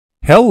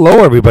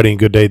Hello, everybody, and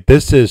good day.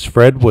 This is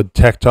Fred with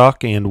Tech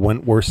Talk and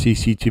Wentworth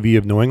CCTV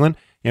of New England,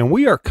 and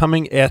we are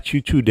coming at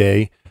you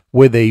today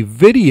with a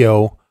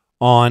video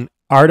on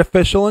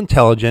artificial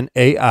intelligent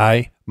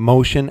AI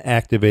motion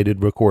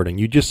activated recording.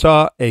 You just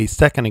saw a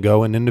second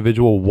ago an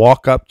individual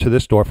walk up to the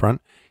storefront,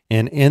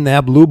 and in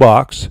that blue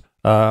box,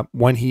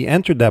 when he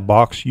entered that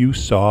box, you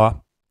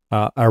saw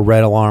a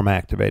red alarm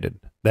activated.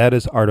 That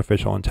is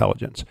artificial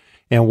intelligence.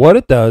 And what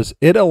it does,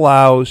 it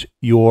allows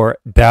your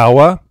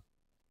Dahua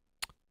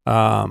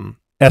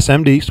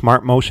SMD,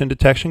 Smart Motion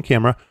Detection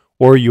Camera,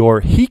 or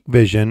your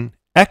Hikvision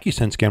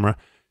AccuSense camera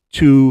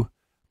to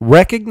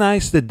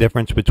recognize the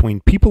difference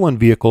between people and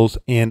vehicles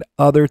and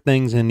other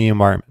things in the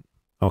environment.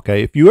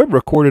 Okay, if you have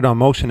recorded on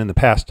motion in the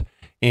past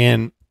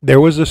and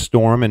there was a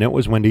storm and it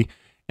was windy,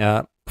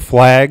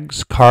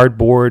 flags,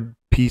 cardboard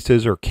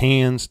pieces or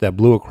cans that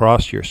blew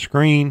across your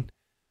screen,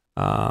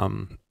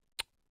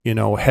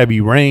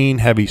 heavy rain,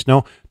 heavy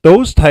snow,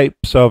 those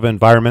types of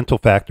environmental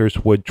factors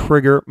would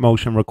trigger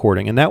motion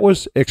recording. And that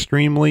was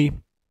extremely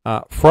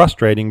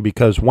frustrating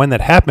because when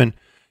that happened,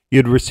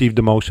 you'd receive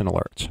the motion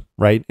alerts,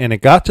 right? And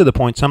it got to the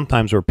point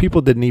sometimes where people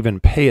didn't even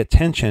pay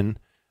attention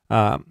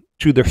to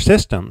their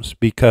systems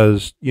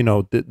because,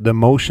 the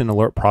motion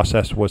alert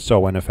process was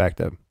so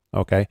ineffective,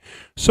 okay?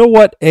 So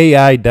what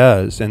AI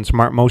does in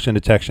smart motion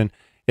detection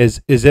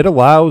is it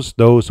allows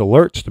those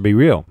alerts to be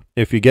real.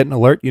 If you get an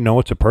alert, you know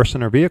it's a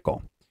person or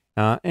vehicle.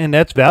 And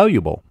that's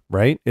valuable,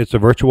 right? It's a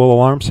virtual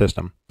alarm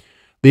system.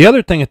 The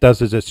other thing it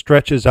does is it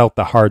stretches out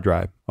the hard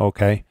drive,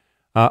 okay?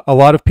 A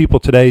lot of people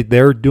today,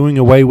 they're doing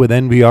away with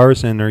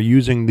NVRs and are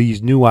using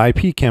these new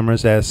IP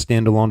cameras as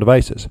standalone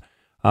devices.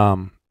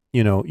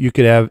 You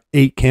could have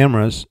 8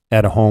 cameras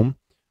at a home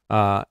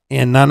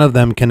and none of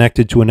them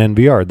connected to an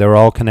NVR. They're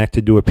all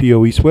connected to a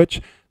PoE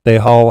switch. They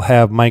all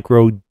have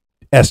micro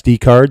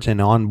SD cards and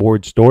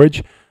onboard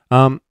storage.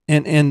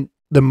 And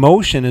the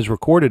motion is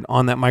recorded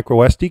on that micro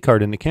SD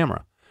card in the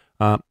camera.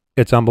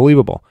 It's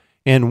unbelievable.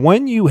 And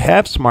when you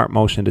have smart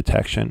motion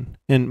detection,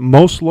 in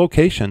most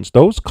locations,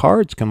 those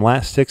cards can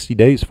last 60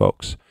 days,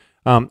 folks.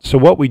 So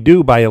what we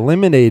do by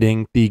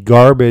eliminating the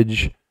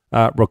garbage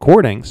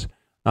recordings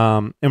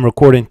and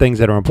recording things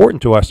that are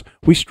important to us,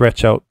 we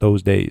stretch out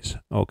those days,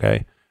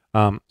 okay?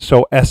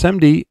 So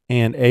SMD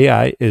and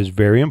AI is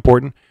very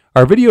important.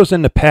 Our videos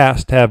in the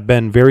past have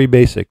been very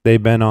basic.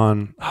 They've been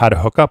on how to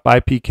hook up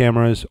IP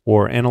cameras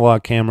or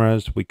analog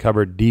cameras. We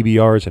covered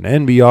DVRs and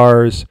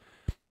NVRs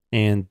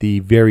and the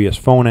various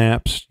phone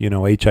apps,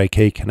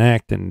 HIK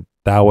Connect and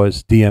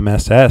Dahua's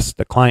DMSS,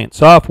 the client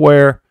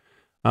software,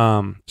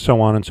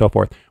 so on and so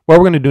forth. What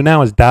we're going to do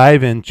now is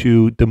dive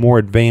into the more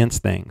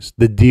advanced things,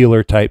 the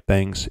dealer type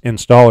things,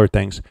 installer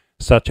things,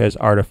 such as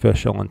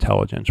artificial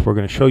intelligence. We're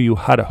going to show you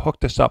how to hook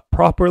this up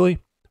properly.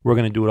 We're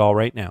going to do it all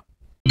right now.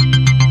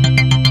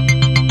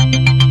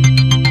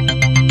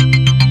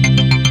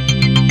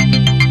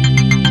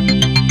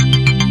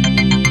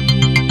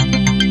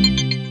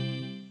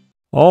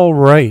 All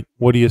right,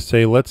 what do you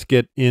say? Let's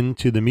get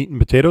into the meat and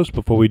potatoes.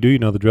 Before we do, you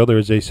know the drill. There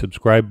is a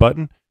subscribe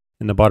button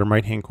in the bottom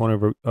right-hand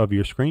corner of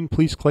your screen.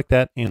 Please click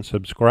that and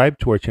subscribe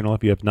to our channel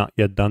if you have not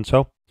yet done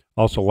so.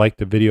 Also, like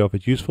the video if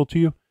it's useful to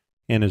you.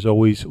 And as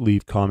always,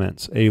 leave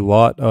comments. A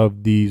lot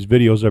of these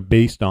videos are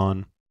based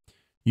on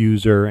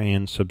user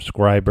and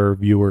subscriber,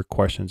 viewer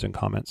questions and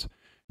comments.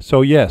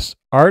 So yes,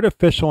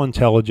 artificial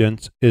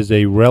intelligence is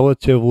a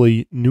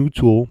relatively new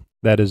tool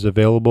that is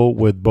available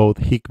with both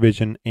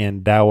Hikvision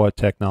and Dahua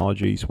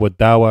technologies. With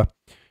Dahua,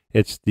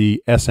 it's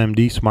the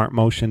SMD Smart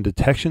Motion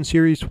Detection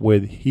series.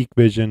 With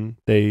Hikvision,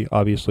 they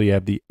obviously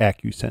have the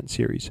AccuSense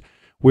series.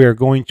 We are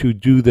going to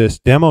do this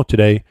demo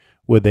today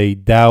with a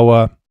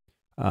Dahua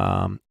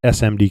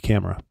SMD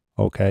camera.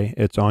 Okay,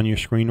 it's on your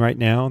screen right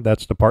now.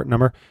 That's the part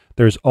number.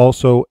 There's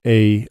also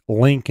a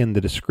link in the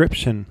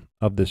description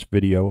of this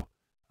video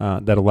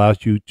that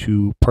allows you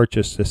to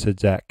purchase this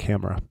exact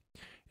camera.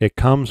 It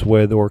comes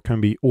with or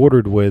can be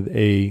ordered with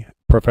a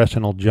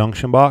professional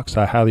junction box.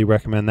 I highly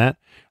recommend that.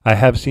 I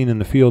have seen in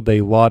the field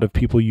a lot of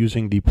people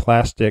using the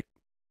plastic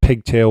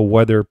pigtail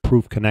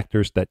weatherproof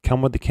connectors that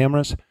come with the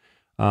cameras.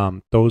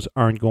 Those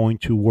aren't going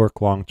to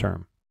work long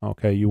term.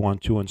 Okay, you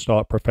want to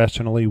install it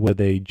professionally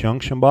with a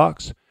junction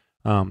box.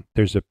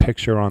 There's a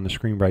picture on the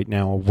screen right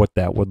now of what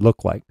that would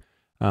look like.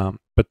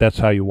 But that's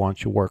how you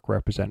want your work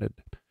represented.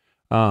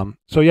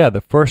 So yeah,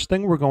 the first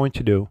thing we're going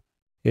to do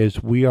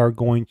is we are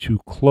going to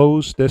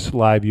close this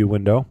live view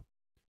window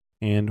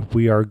and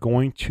we are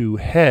going to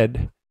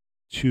head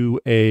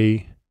to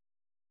a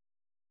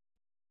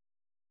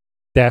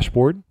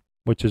dashboard,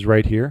 which is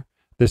right here.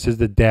 This is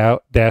the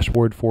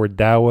dashboard for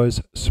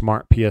Dahua's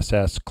Smart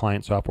PSS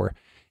client software.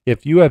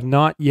 If you have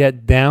not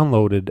yet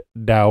downloaded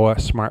Dahua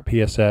Smart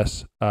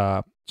PSS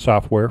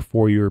software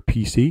for your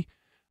PC,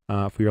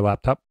 for your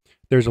laptop,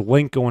 there's a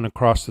link going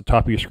across the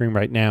top of your screen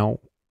right now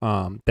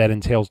that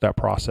entails that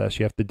process.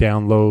 You have to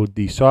download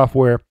the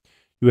software.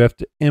 You have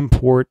to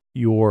import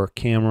your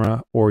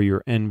camera or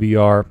your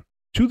NVR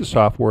to the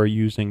software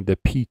using the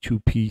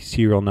P2P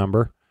serial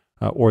number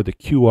or the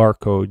QR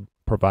code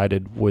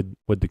provided with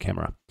the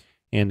camera.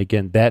 And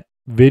again, that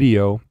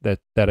video that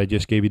I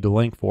just gave you the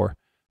link for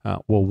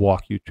will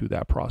walk you through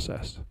that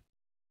process.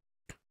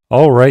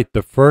 All right,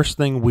 the first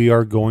thing we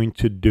are going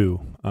to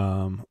do,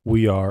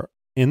 we are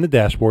in the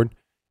dashboard.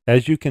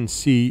 As you can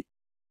see,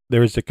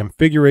 there is a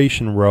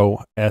configuration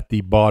row at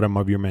the bottom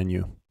of your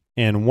menu.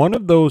 And one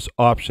of those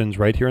options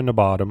right here in the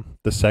bottom,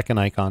 the second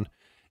icon,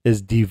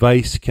 is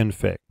device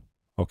config.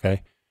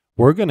 Okay,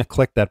 we're going to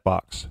click that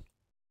box.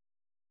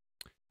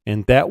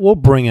 And that will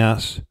bring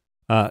us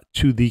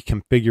to the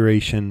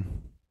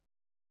configuration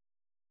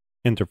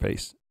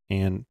interface.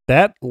 And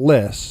that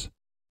lists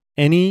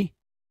any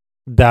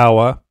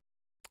Dahua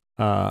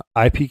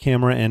IP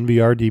camera,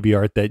 NVR,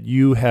 DVR that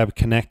you have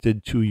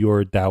connected to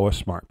your Dahua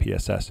Smart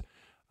PSS.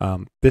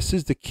 This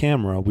is the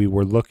camera we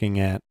were looking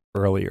at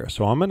earlier.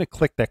 So I'm going to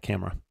click that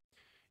camera.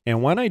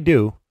 And when I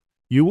do,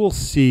 you will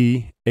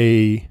see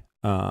a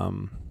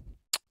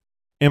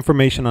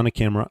information on the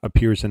camera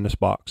appears in this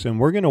box. And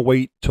we're going to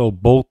wait till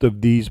both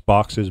of these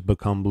boxes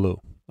become blue.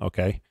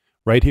 Okay.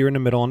 Right here in the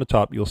middle on the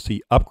top, you'll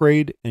see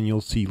upgrade and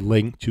you'll see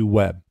link to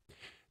web.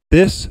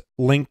 This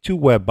link to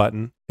web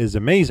button is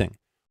amazing.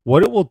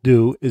 What it will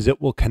do is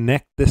it will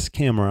connect this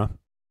camera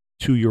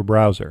to your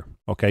browser.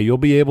 Okay. You'll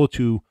be able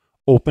to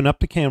open up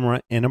the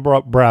camera in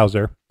a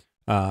browser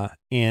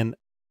and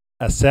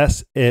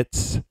assess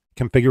its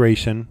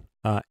configuration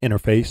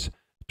interface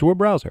through a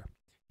browser.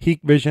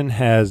 Hikvision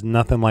has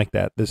nothing like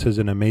that. This is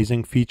an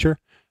amazing feature.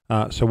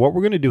 So what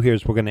we're going to do here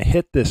is we're going to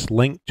hit this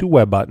link to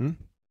web button,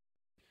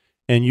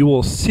 and you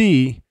will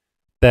see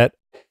that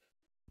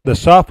the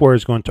software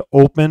is going to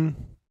open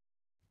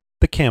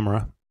the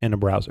camera in a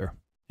browser,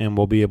 and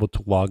we'll be able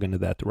to log into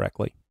that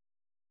directly.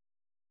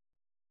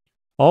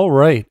 All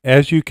right,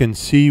 as you can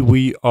see,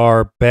 we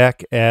are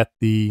back at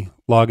the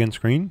login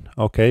screen.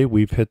 Okay,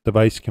 we've hit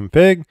device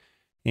config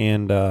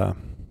and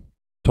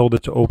told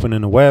it to open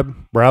in a web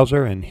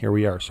browser, and here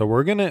we are. So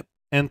we're going to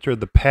enter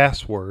the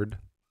password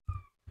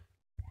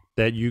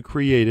that you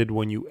created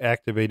when you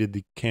activated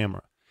the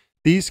camera.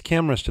 These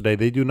cameras today,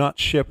 they do not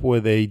ship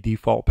with a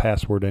default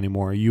password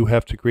anymore. You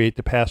have to create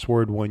the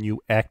password when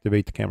you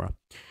activate the camera.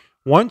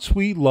 Once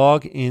we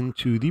log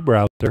into the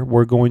browser,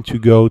 we're going to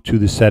go to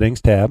the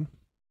Settings tab.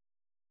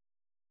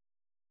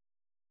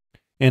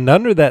 And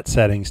under that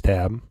Settings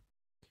tab,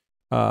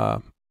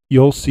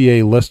 you'll see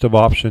a list of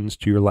options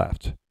to your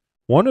left.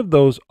 One of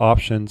those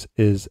options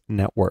is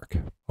network.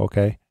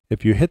 Okay,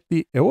 if you hit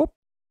the, oh,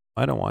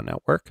 I don't want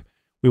network.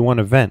 We want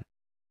event.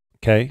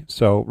 Okay,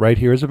 so right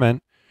here is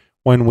event.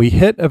 When we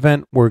hit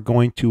event, we're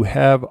going to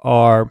have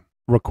our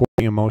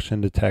recording and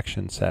motion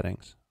detection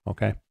settings.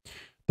 Okay,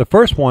 the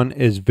first one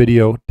is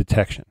video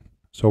detection.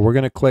 So we're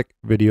going to click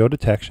video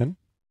detection.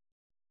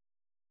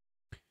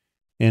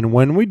 And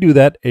when we do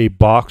that, a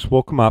box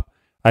will come up.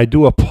 I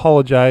do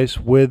apologize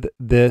with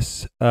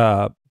this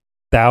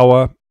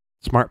Dahua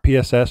Smart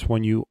PSS.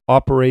 When you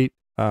operate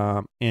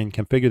and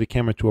configure the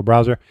camera to a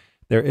browser,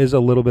 there is a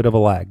little bit of a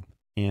lag.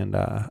 And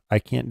I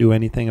can't do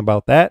anything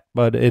about that,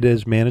 but it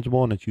is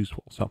manageable and it's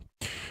useful. So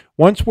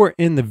once we're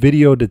in the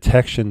video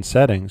detection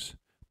settings,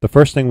 the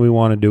first thing we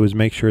want to do is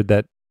make sure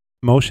that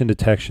motion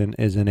detection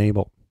is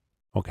enabled.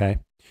 Okay.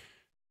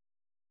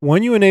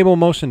 When you enable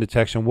motion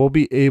detection, we'll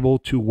be able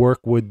to work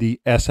with the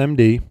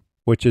SMD,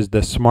 which is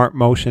the smart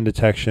motion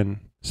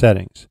detection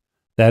settings.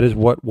 That is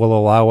what will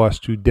allow us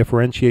to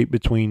differentiate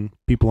between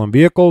people and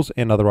vehicles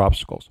and other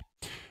obstacles.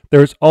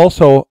 There's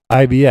also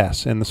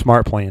IVS in the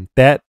smart plan.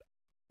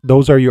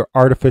 Those are your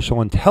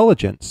artificial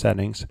intelligence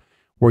settings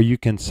where you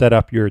can set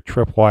up your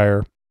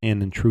tripwire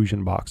and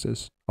intrusion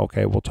boxes.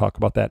 Okay, we'll talk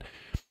about that.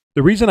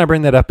 The reason I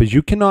bring that up is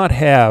you cannot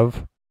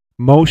have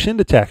motion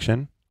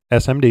detection,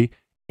 SMD,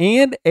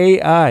 and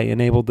AI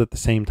enabled at the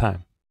same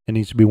time. It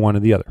needs to be one or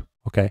the other.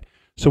 Okay,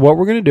 so what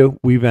we're going to do,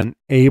 we've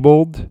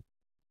enabled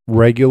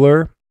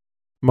regular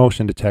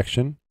motion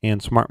detection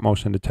and smart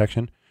motion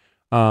detection.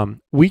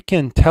 We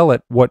can tell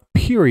it what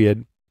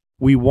period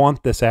we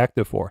want this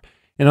active for.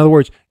 In other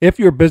words, if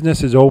your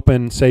business is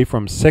open, say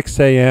from 6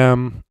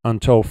 a.m.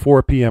 until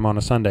 4 p.m. on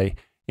a Sunday,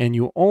 and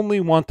you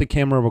only want the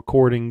camera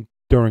recording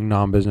during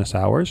non-business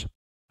hours,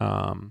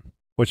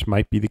 which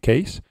might be the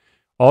case,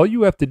 all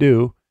you have to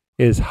do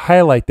is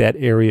highlight that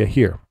area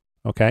here.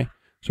 Okay,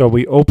 so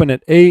we open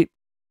at 8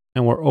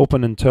 and we're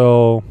open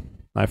until,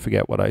 I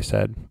forget what I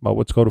said, but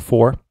let's go to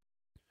 4.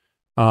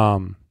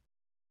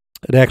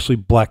 It actually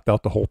blacked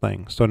out the whole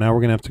thing. So now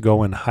we're going to have to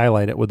go and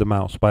highlight it with the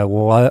mouse by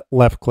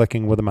left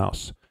clicking with the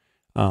mouse.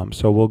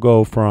 So we'll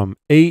go from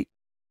 8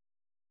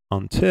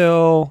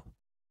 until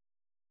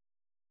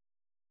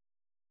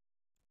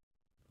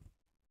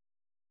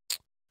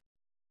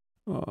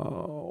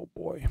oh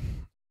boy.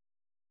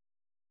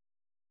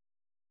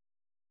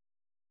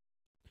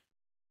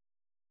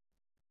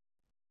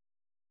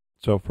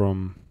 So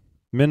from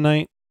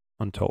midnight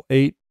until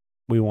 8,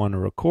 we want to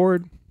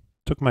record.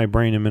 Took my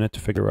brain a minute to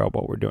figure out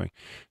what we're doing.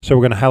 So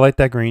we're going to highlight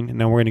that green, and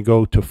then we're going to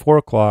go to 4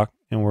 o'clock,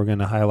 and we're going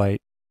to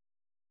highlight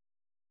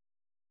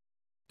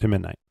to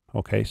midnight.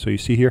 Okay, so you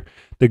see here,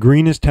 the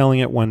green is telling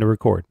it when to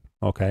record.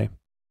 Okay,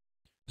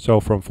 so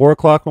from 4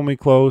 o'clock when we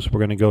close, we're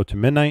going to go to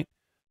midnight.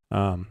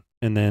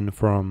 and then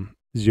from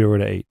 0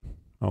 to 8,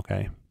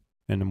 okay,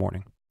 in the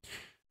morning.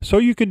 So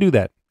you could do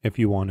that if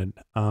you wanted.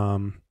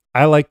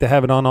 I like to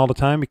have it on all the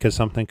time because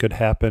something could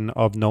happen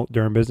of note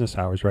during business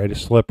hours, right? A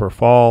slip or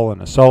fall,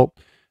 an assault.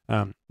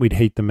 We'd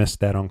hate to miss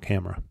that on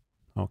camera,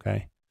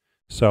 okay?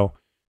 So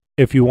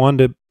if you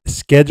wanted to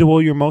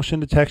schedule your motion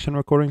detection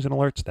recordings and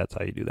alerts, that's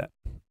how you do that,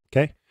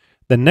 okay?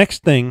 The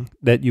next thing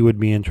that you would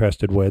be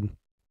interested with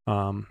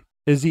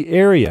is the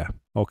area,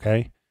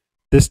 okay?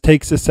 This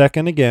takes a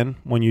second again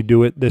when you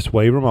do it this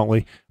way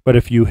remotely, but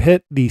if you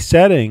hit the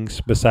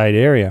settings beside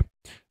area,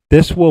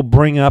 this will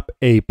bring up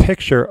a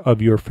picture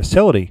of your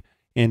facility,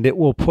 and it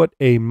will put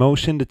a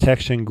motion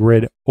detection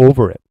grid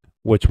over it,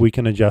 which we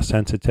can adjust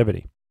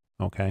sensitivity,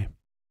 okay?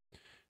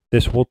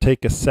 This will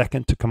take a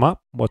second to come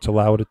up. Let's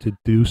allow it to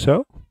do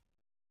so.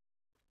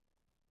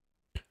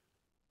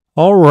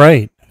 All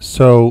right,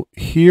 so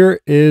here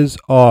is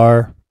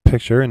our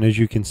picture, and as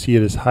you can see,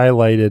 it is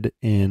highlighted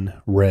in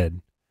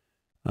red,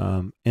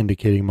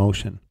 indicating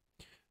motion.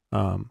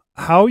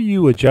 How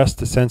you adjust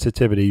the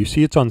sensitivity, you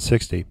see it's on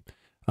 60.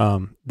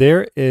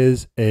 There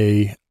is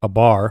a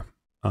bar,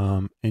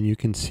 and you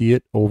can see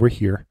it over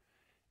here.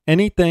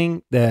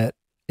 Anything that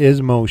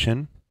is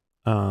motion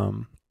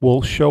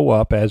will show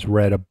up as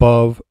red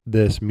above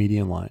this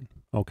median line,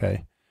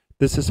 okay?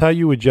 This is how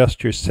you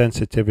adjust your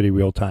sensitivity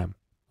real time,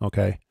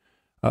 okay?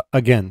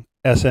 Again,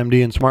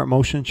 SMD and Smart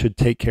Motion should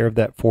take care of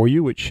that for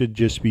you. It should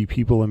just be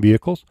people and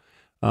vehicles.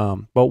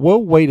 But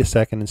we'll wait a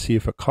second and see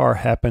if a car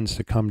happens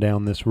to come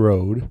down this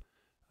road,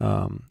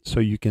 so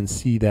you can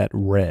see that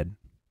red.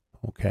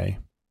 Okay,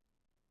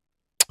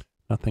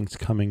 nothing's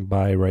coming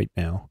by right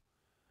now,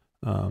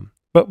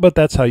 but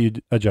that's how you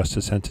adjust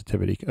the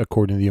sensitivity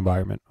according to the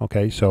environment.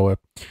 Okay, so if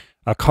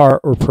a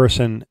car or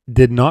person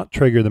did not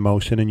trigger the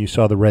motion and you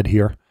saw the red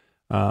here,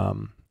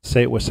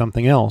 say it was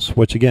something else,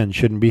 which again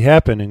shouldn't be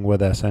happening with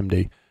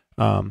SMD,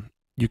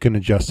 you can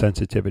adjust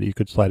sensitivity. You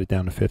could slide it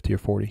down to 50 or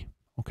 40.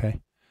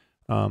 Okay,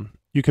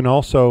 you can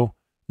also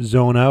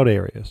zone out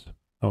areas.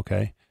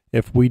 Okay.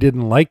 If we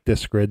didn't like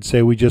this grid,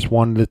 say we just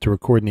wanted it to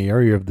record in the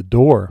area of the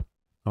door,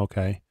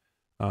 okay,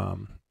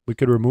 we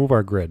could remove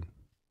our grid,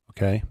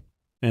 okay,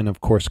 and of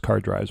course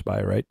car drives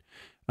by, right?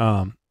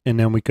 And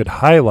then we could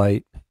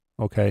highlight,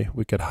 okay,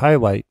 we could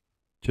highlight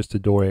just the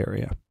door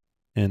area,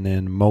 and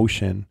then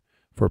motion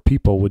for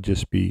people would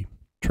just be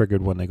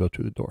triggered when they go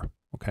through the door,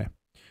 okay?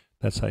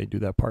 That's how you do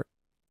that part.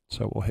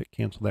 So we'll hit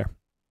cancel there.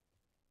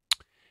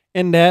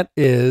 And that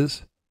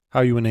is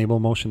how you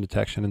enable motion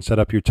detection and set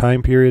up your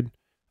time period,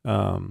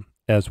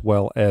 as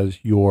well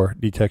as your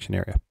detection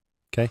area.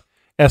 Okay,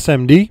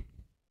 SMD,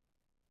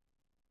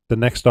 the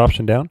next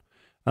option down,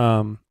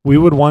 we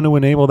would want to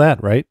enable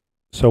that, right?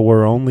 So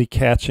we're only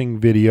catching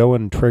video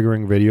and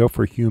triggering video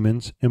for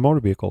humans and motor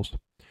vehicles.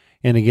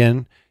 And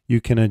again, you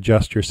can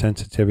adjust your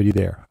sensitivity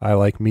there. I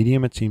like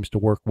medium. It seems to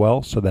work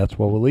well, so that's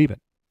where we'll leave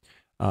it.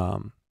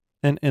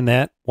 And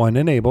that, when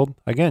enabled,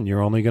 again,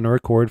 you're only going to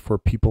record for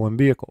people and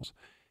vehicles.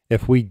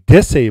 If we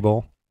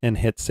disable and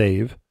hit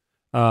save,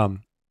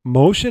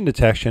 motion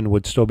detection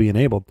would still be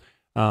enabled,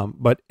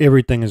 but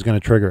everything is going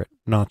to trigger it,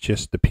 not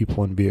just the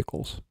people and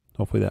vehicles.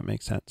 Hopefully that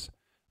makes sense.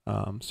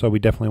 So we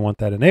definitely want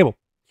that enabled.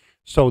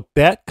 So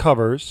that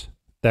covers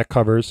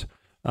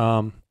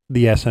the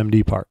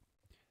SMD part.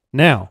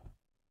 Now,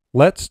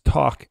 let's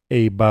talk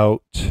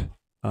about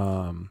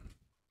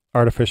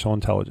artificial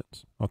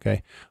intelligence.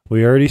 Okay,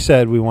 we already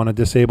said we want to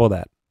disable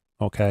that.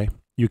 Okay,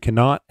 you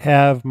cannot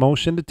have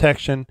motion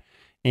detection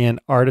and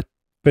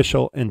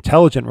artificial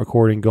intelligent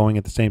recording going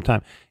at the same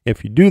time.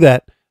 If you do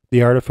that,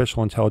 the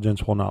artificial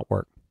intelligence will not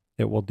work.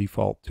 It will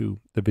default to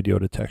the video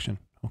detection.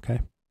 Okay,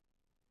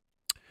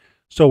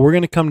 so we're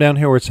going to come down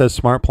here where it says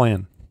Smart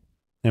Plan,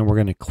 and we're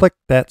going to click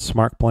that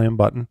Smart Plan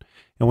button.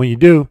 And when you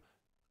do,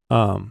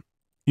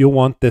 you'll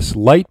want this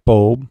light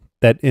bulb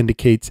that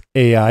indicates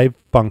AI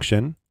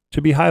function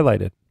to be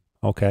highlighted.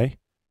 Okay,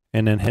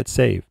 and then hit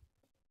save.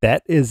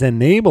 That is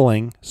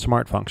enabling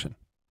smart function.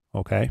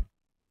 Okay,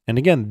 and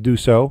again, to do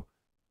so,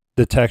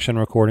 detection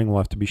recording will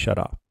have to be shut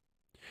off.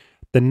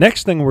 The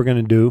next thing we're going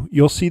to do,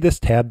 you'll see this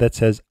tab that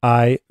says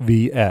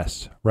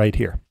IVS right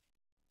here.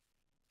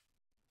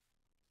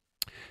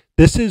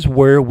 This is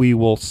where we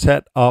will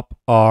set up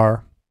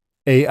our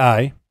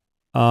AI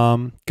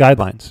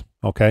guidelines.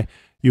 Okay,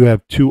 you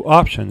have two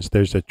options.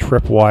 There's a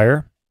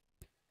tripwire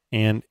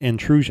and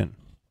intrusion.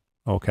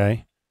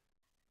 Okay,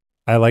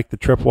 I like the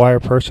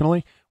tripwire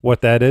personally.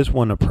 What that is,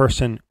 when a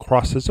person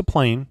crosses a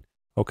plane,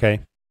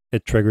 okay,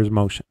 it triggers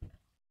motion.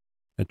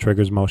 It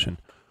triggers motion.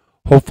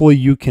 Hopefully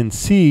you can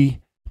see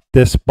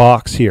this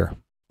box here,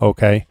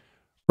 okay?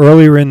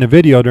 Earlier in the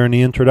video, during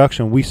the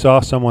introduction, we saw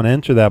someone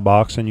enter that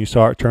box and you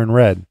saw it turn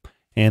red.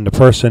 And the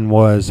person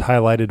was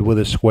highlighted with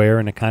a square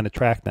and it kind of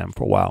tracked them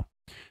for a while.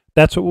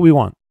 That's what we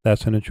want.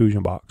 That's an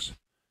intrusion box.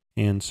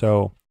 And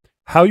so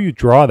how you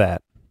draw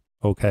that,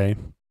 okay,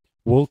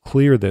 we'll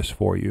clear this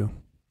for you.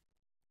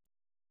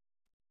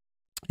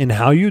 And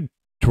how you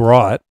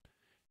draw it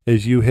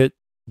is you hit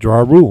draw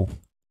rule.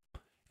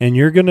 And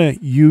you're going to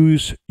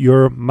use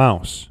your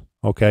mouse,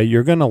 okay?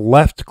 You're going to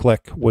left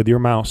click with your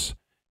mouse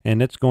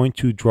and it's going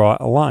to draw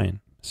a line.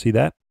 See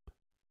that?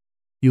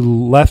 You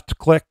left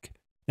click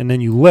and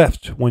then you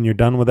lift when you're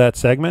done with that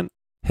segment.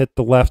 Hit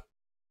the left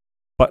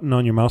button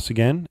on your mouse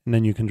again, and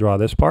then you can draw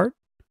this part.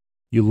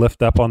 You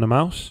lift up on the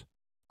mouse,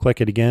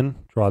 click it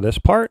again, draw this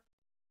part,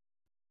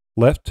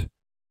 lift,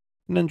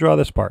 and then draw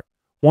this part.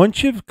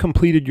 Once you've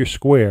completed your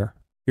square,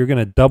 you're going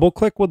to double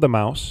click with the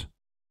mouse,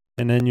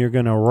 and then you're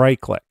going to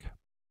right click.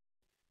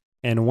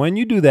 And when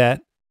you do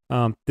that,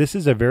 this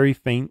is a very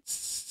faint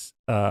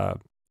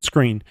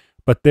screen,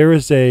 but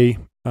there's a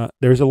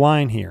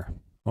line here,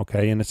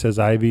 okay, and it says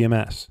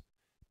IVMS.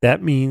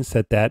 That means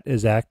that that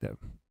is active.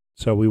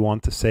 So we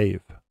want to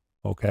save,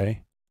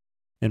 okay?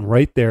 And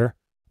right there,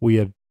 we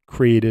have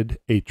created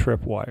a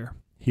tripwire.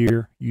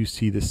 Here you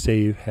see the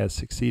save has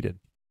succeeded,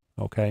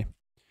 okay?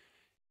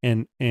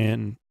 And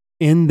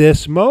in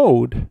this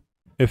mode,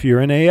 if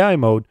you're in AI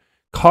mode,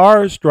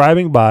 cars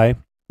driving by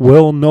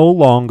will no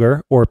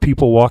longer, or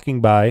people walking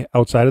by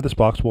outside of this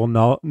box will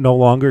no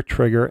longer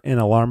trigger an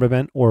alarm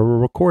event or a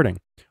recording.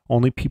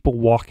 Only people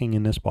walking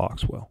in this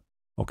box will,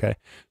 okay?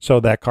 So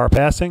that car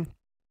passing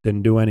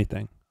didn't do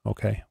anything,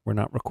 okay? We're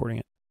not recording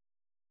it.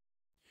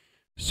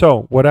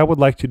 So what I would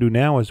like to do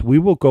now is we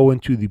will go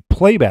into the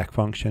playback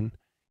function,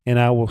 and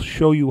I will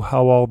show you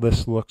how all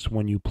this looks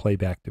when you play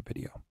back the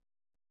video.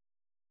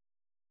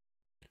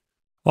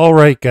 All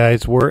right,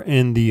 guys, we're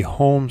in the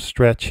home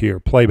stretch here,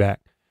 playback.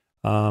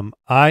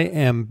 I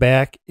am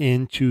back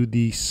into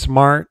the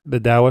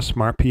Dahua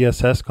Smart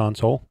PSS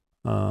console,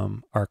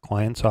 our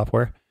client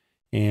software.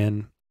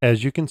 And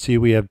as you can see,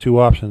 we have two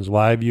options,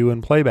 live view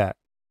and playback.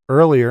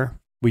 Earlier,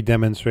 we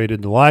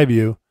demonstrated the live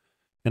view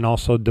and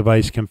also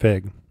device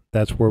config.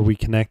 That's where we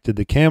connected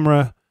the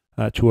camera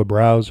to a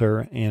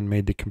browser and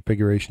made the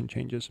configuration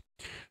changes.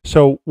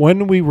 So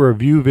when we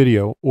review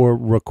video or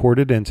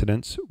recorded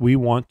incidents, we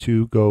want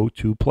to go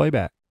to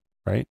playback,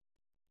 right?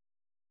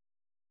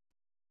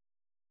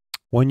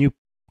 When you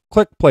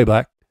click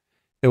playback,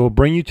 it will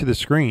bring you to the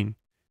screen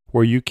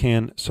where you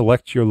can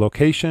select your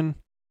location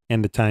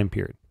and the time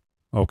period,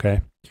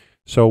 okay?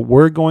 So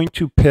we're going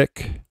to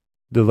pick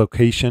the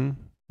location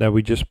that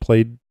we just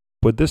played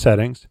with the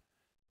settings.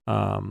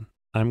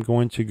 I'm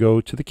going to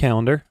go to the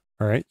calendar.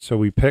 All right, so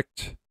we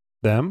picked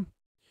them.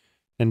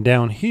 And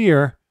down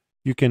here,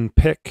 you can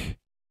pick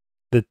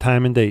the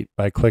time and date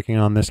by clicking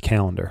on this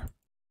calendar.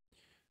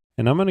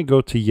 And I'm going to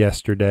go to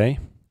yesterday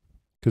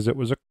because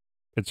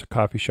it's a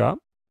coffee shop.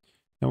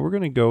 And we're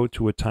going to go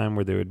to a time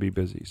where they would be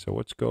busy. So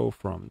let's go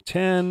from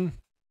 10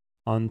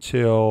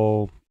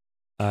 until,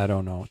 I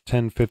don't know,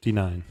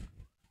 10:59.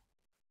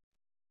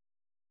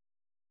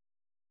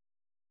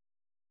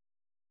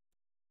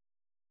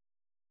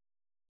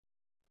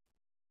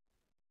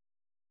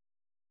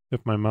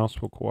 If my mouse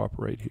will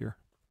cooperate here.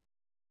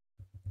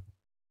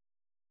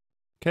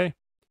 Okay,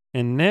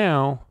 and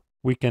now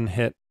we can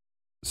hit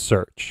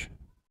search,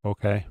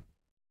 okay?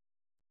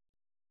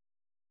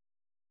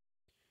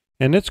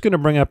 And it's going to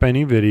bring up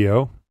any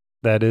video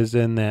that is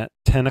in that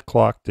 10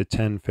 o'clock to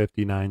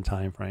 10:59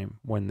 time frame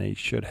when they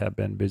should have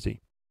been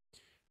busy.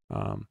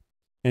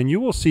 And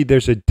you will see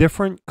there's a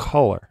different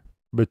color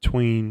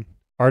between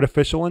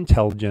artificial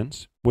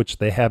intelligence, which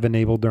they have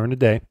enabled during the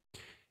day,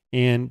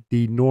 and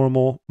the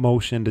normal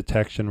motion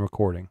detection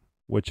recording,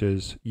 which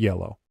is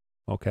yellow,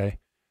 okay?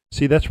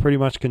 See, that's pretty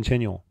much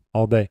continual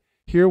all day.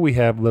 Here we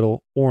have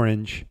little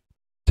orange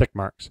tick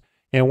marks.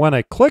 And when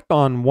I click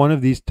on one of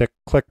these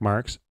click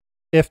marks,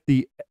 if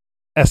the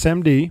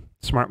SMD,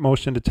 smart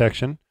motion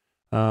detection,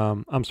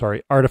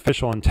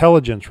 artificial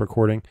intelligence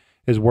recording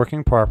is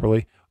working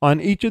properly,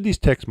 on each of these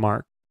tick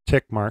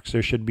marks,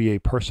 there should be a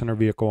person or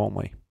vehicle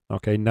only,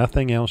 okay?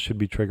 Nothing else should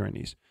be triggering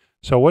these.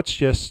 So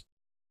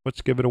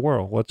let's give it a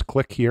whirl. Let's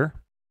click here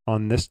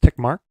on this tick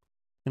mark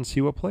and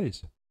see what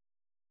plays.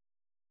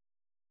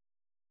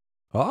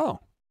 Oh,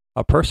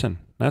 a person.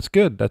 That's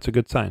good. That's a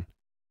good sign.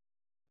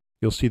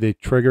 You'll see they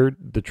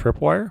triggered the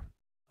tripwire,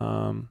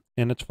 and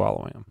it's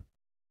following them.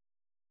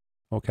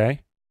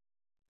 Okay.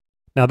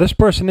 Now this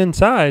person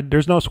inside,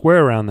 there's no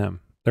square around them.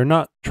 They're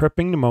not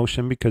tripping the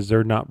motion because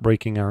they're not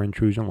breaking our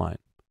intrusion line.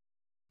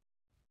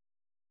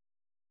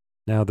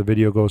 Now the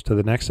video goes to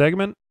the next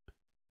segment,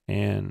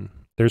 and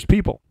there's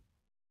people.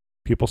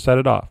 People set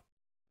it off.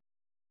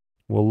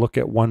 We'll look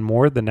at one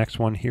more, the next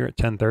one here at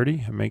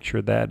 10:30, and make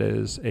sure that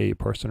is a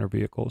person or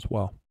vehicle as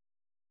well.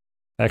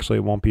 Actually,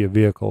 it won't be a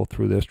vehicle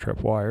through this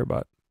tripwire,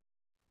 but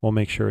we'll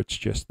make sure it's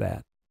just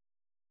that.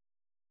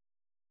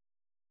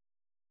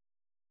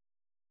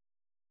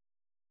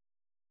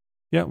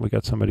 Yeah, we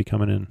got somebody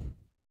coming in.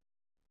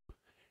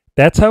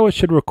 That's how it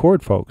should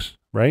record, folks,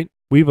 right?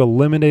 We've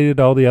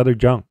eliminated all the other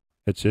junk.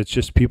 It's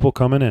just people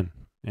coming in,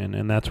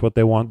 and that's what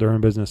they want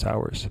during business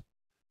hours.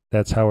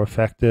 That's how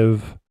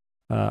effective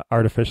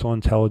artificial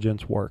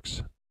intelligence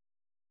works.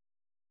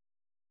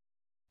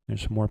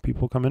 There's some more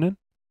people coming in.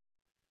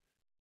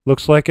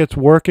 Looks like it's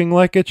working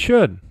like it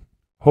should.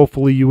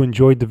 Hopefully you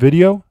enjoyed the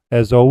video.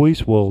 As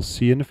always, we'll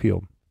see you in the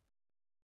field.